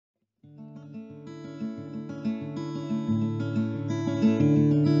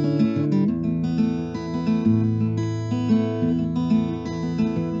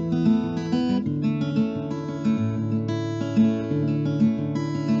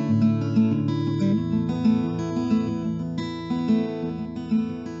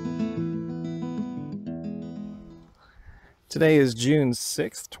Today is June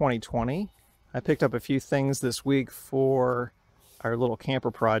 6th, 2020. I picked up a few things this week for our little camper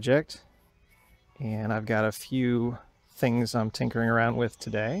project, and I've got a few things I'm tinkering around with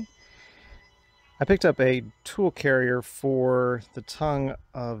today. I picked up a tool carrier for the tongue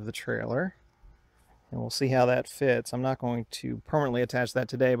of the trailer, and we'll see how that fits. I'm not going to permanently attach that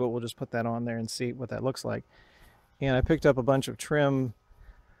today, but we'll just put that on there and see what that looks like. And I picked up a bunch of trim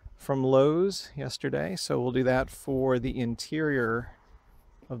from Lowe's yesterday, so we'll do that for the interior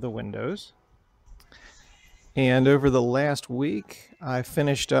of the windows. And over the last week, I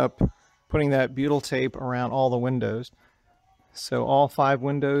finished up putting that butyl tape around all the windows. So all 5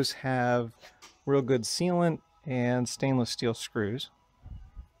 windows have real good sealant and stainless steel screws.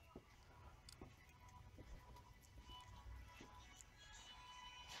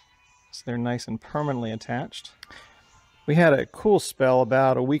 So they're nice and permanently attached. We had a cool spell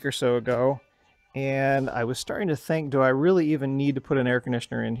about a week or so ago, and I was starting to think, do I really even need to put an air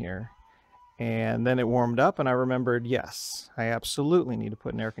conditioner in here? And then it warmed up and I remembered, yes, I absolutely need to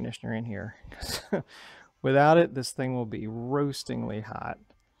put an air conditioner in here. Without it, this thing will be roastingly hot,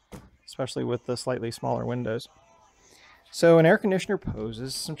 especially with the slightly smaller windows. So an air conditioner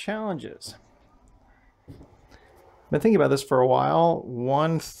poses some challenges. I've been thinking about this for a while.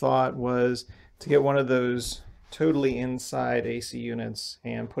 One thought was to get one of those totally inside AC units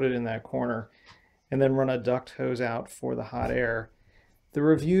and put it in that corner and then run a duct hose out for the hot air. The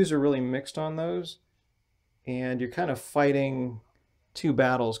reviews are really mixed on those, and you're kind of fighting two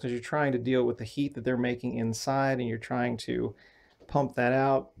battles because you're trying to deal with the heat that they're making inside and you're trying to pump that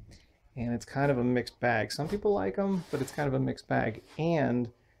out, and it's kind of a mixed bag. Some people like them, but it's kind of a mixed bag. And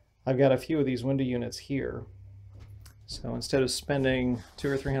I've got a few of these window units here, so instead of spending $200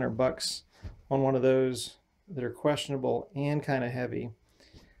 or $300 on one of those that are questionable and kind of heavy,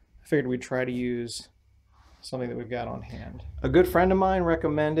 I figured we'd try to use something that we've got on hand. A good friend of mine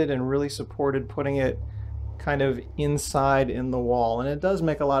recommended and really supported putting it kind of inside in the wall, and it does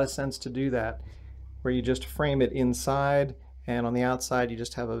make a lot of sense to do that, where you just frame it inside and on the outside you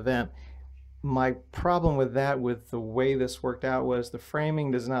just have a vent. My problem with that, with the way this worked out, was the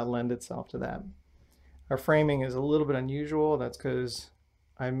framing does not lend itself to that. Our framing is a little bit unusual. That's because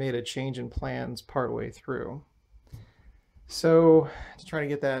I made a change in plans partway through. So to try to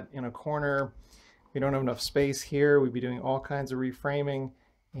get that in a corner, we don't have enough space here. We'd be doing all kinds of reframing,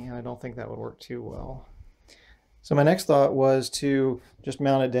 and I don't think that would work too well. So my next thought was to just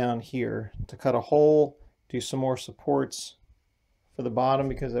mount it down here, to cut a hole, do some more supports for the bottom,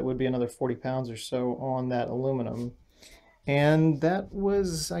 because that would be another 40 pounds or so on that aluminum. And that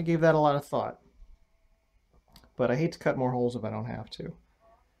was, I gave that a lot of thought. But I hate to cut more holes if I don't have to.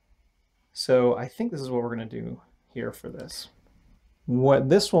 So I think this is what we're going to do here for this. What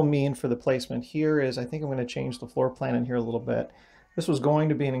this will mean for the placement here is I think I'm going to change the floor plan in here a little bit. This was going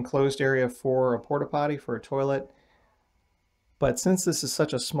to be an enclosed area for a porta potty, for a toilet, but since this is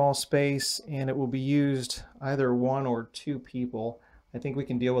such a small space and it will be used either 1 or 2 people, I think we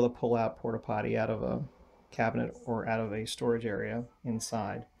can deal with a pull-out porta potty out of a cabinet or out of a storage area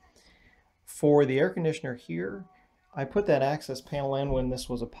inside. For the air conditioner here, I put that access panel in when this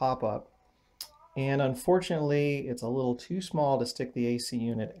was a pop-up, and unfortunately it's a little too small to stick the AC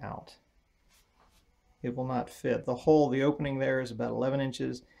unit out. It will not fit. The hole, the opening there is about 11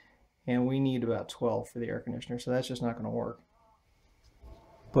 inches, and we need about 12 for the air conditioner, so that's just not going to work.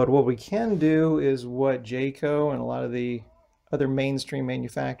 But what we can do is what Jayco and a lot of the other mainstream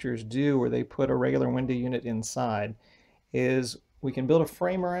manufacturers do, where they put a regular window unit inside, is we can build a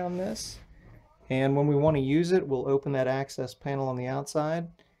frame around this, and when we want to use it, we'll open that access panel on the outside,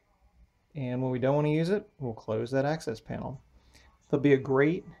 and when we don't want to use it, we'll close that access panel. There'll be a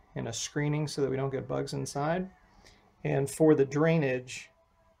grate and a screening so that we don't get bugs inside. And for the drainage,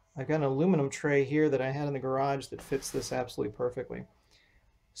 I've got an aluminum tray here that I had in the garage that fits this absolutely perfectly.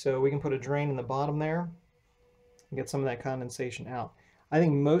 So we can put a drain in the bottom there and get some of that condensation out. I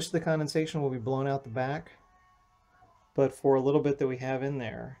think most of the condensation will be blown out the back, but for a little bit that we have in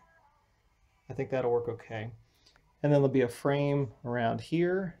there, I think that'll work okay. And then there'll be a frame around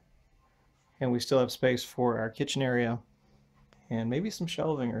here, and we still have space for our kitchen area and maybe some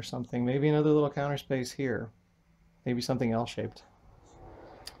shelving or something, maybe another little counter space here, maybe something L-shaped.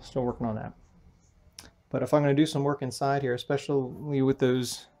 Still working on that. But if I'm going to do some work inside here, especially with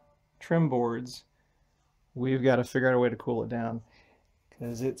those trim boards, we've got to figure out a way to cool it down,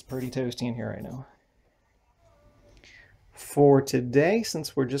 because it's pretty toasty in here right now. For today,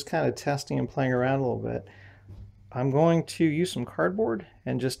 since we're just kind of testing and playing around a little bit, I'm going to use some cardboard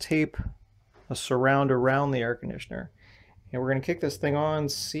and just tape a surround around the air conditioner. And we're going to kick this thing on,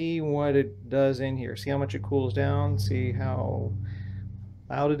 see what it does in here, see how much it cools down, see how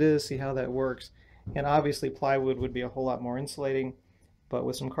loud it is, see how that works. And obviously plywood would be a whole lot more insulating, but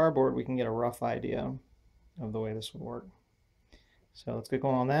with some cardboard we can get a rough idea of the way this would work. So let's get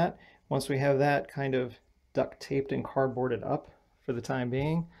going on that. Once we have that kind of duct taped and cardboarded up for the time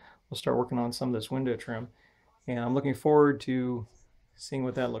being, we'll start working on some of this window trim. And I'm looking forward to seeing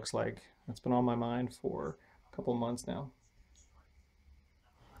what that looks like. That's been on my mind for a couple months now.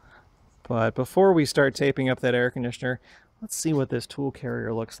 But before we start taping up that air conditioner, let's see what this tool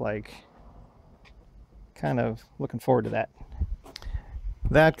carrier looks like. Kind of looking forward to that.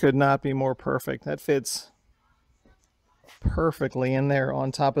 That could not be more perfect. That fits perfectly in there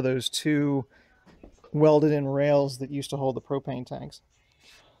on top of those two welded in rails that used to hold the propane tanks.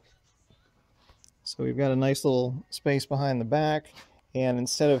 So we've got a nice little space behind the back, and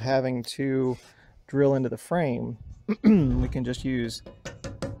instead of having to drill into the frame, we can just use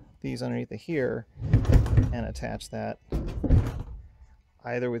these underneath here and attach that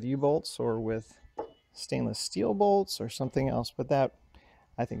either with U-bolts or with stainless steel bolts or something else, but that,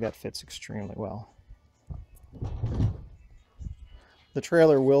 I think that fits extremely well. The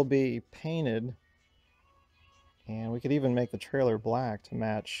trailer will be painted, and we could even make the trailer black to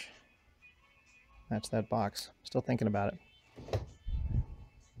match that box. Still thinking about it.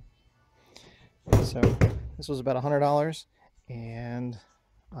 So this was about $100, and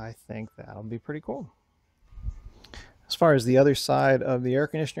I think that'll be pretty cool. As far as the other side of the air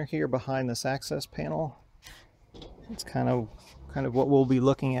conditioner here behind this access panel, it's kind of what we'll be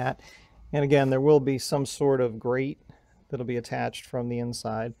looking at. And again, there will be some sort of grate that'll be attached from the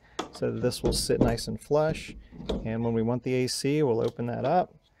inside so that this will sit nice and flush. And when we want the AC, we'll open that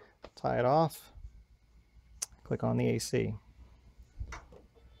up, tie it off, click on the AC.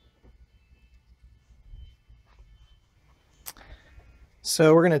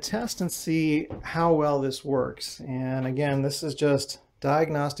 So we're going to test and see how well this works. And again, this is just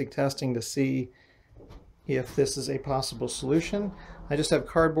diagnostic testing to see if this is a possible solution. I just have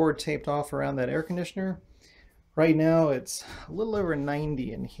cardboard taped off around that air conditioner. Right now it's a little over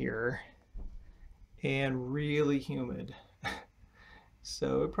 90 in here and really humid.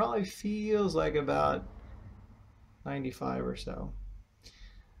 So it probably feels like about 95 or so.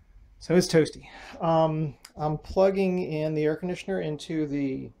 So it's toasty. I'm plugging in the air conditioner into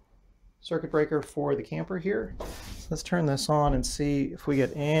the circuit breaker for the camper here. Let's turn this on and see if we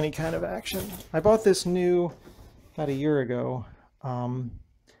get any kind of action. I bought this new about a year ago,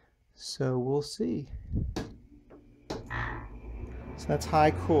 so we'll see. So that's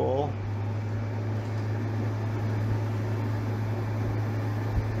high cool.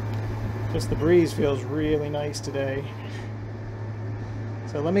 Just the breeze feels really nice today.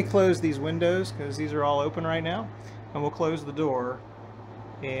 So let me close these windows because these are all open right now, and we'll close the door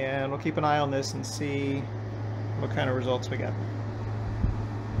and we'll keep an eye on this and see what kind of results we get.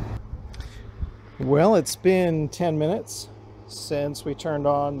 Well, it's been 10 minutes since we turned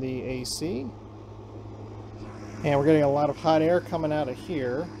on the AC, and we're getting a lot of hot air coming out of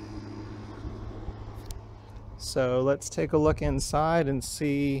here. So let's take a look inside and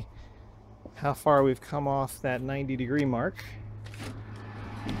see how far we've come off that 90-degree mark.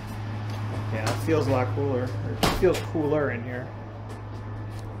 Yeah, it feels a lot cooler. It feels cooler in here.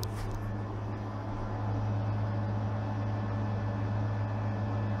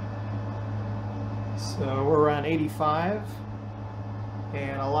 So we're around 85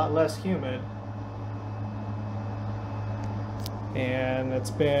 and a lot less humid. And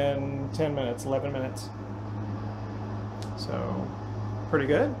it's been 10 minutes, 11 minutes. So pretty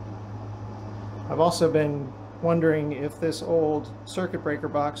good. I've also been wondering if this old circuit breaker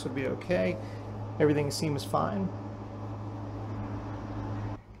box would be okay. Everything seems fine.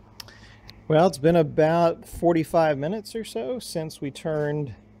 Well, it's been about 45 minutes or so since we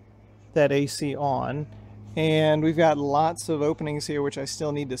turned that AC on, and we've got lots of openings here which I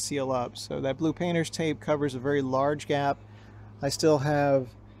still need to seal up. So that blue painter's tape covers a very large gap. I still have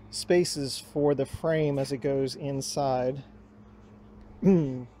spaces for the frame as it goes inside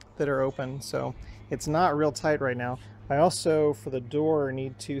that are open, so it's not real tight right now. I also, for the door,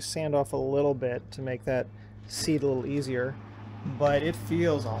 need to sand off a little bit to make that seat a little easier, but it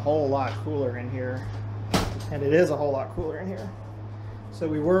feels a whole lot cooler in here, and it is a whole lot cooler in here. So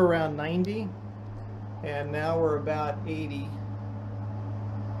we were around 90, and now we're about 80,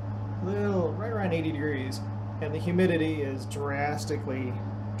 right around 80 degrees, and the humidity is drastically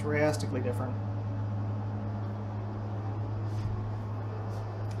different.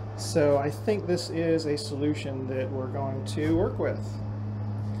 So I think this is a solution that we're going to work with.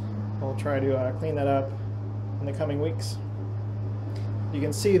 We'll try to clean that up in the coming weeks. You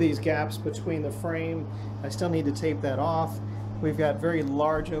can see these gaps between the frame. I still need to tape that off. We've got very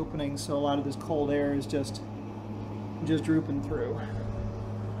large openings, so a lot of this cold air is just drooping through.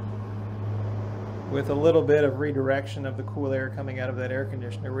 With a little bit of redirection of the cool air coming out of that air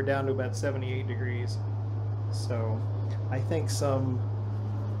conditioner, we're down to about 78 degrees. So I think some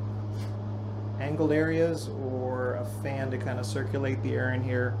angled areas or a fan to kind of circulate the air in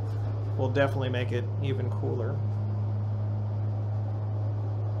here will definitely make it even cooler.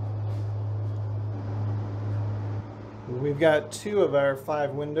 We've got 2 of our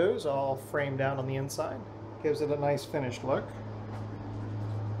 5 windows all framed down on the inside. Gives it a nice finished look.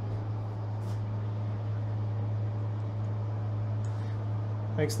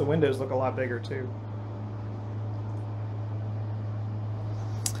 Makes the windows look a lot bigger too.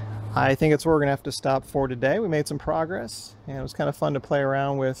 I think it's where we're gonna have to stop for today. We made some progress and it was kind of fun to play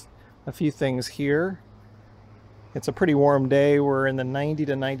around with a few things here. It's a pretty warm day. We're in the 90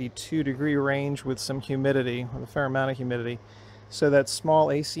 to 92 degree range with some humidity, with a fair amount of humidity. So that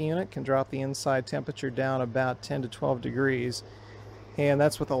small AC unit can drop the inside temperature down about 10 to 12 degrees. And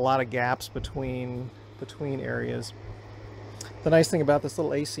that's with a lot of gaps between areas. The nice thing about this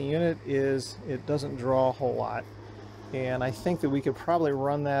little AC unit is it doesn't draw a whole lot. And I think that we could probably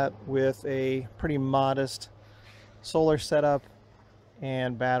run that with a pretty modest solar setup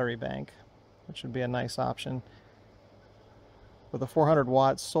and battery bank, which would be a nice option. With a 400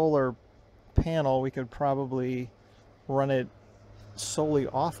 watt solar panel, we could probably run it solely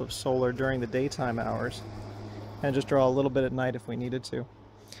off of solar during the daytime hours and just draw a little bit at night if we needed to.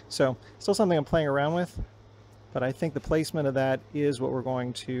 So still something I'm playing around with, but I think the placement of that is what we're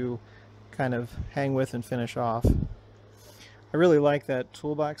going to kind of hang with and finish off. I really like that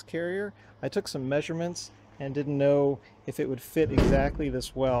toolbox carrier. I took some measurements and didn't know if it would fit exactly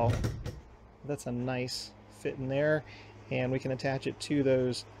this well. That's a nice fit in there, and we can attach it to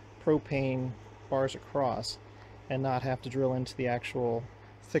those propane bars across and not have to drill into the actual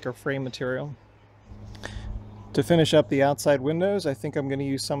thicker frame material. To finish up the outside windows, I think I'm going to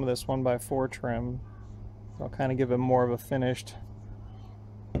use some of this 1x4 trim. I'll kind of give it more of a finished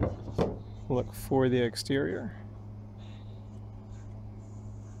look for the exterior.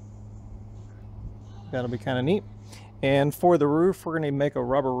 That'll be kind of neat. And for the roof, we're going to make a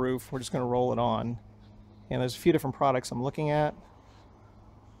rubber roof. We're just going to roll it on. And there's a few different products I'm looking at,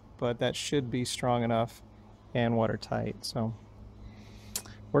 but that should be strong enough and watertight. So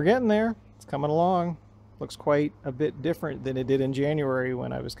we're getting there. It's coming along. Looks quite a bit different than it did in January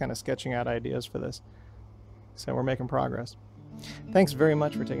when I was kind of sketching out ideas for this. So we're making progress. Thanks very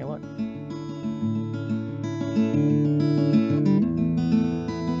much for taking a look.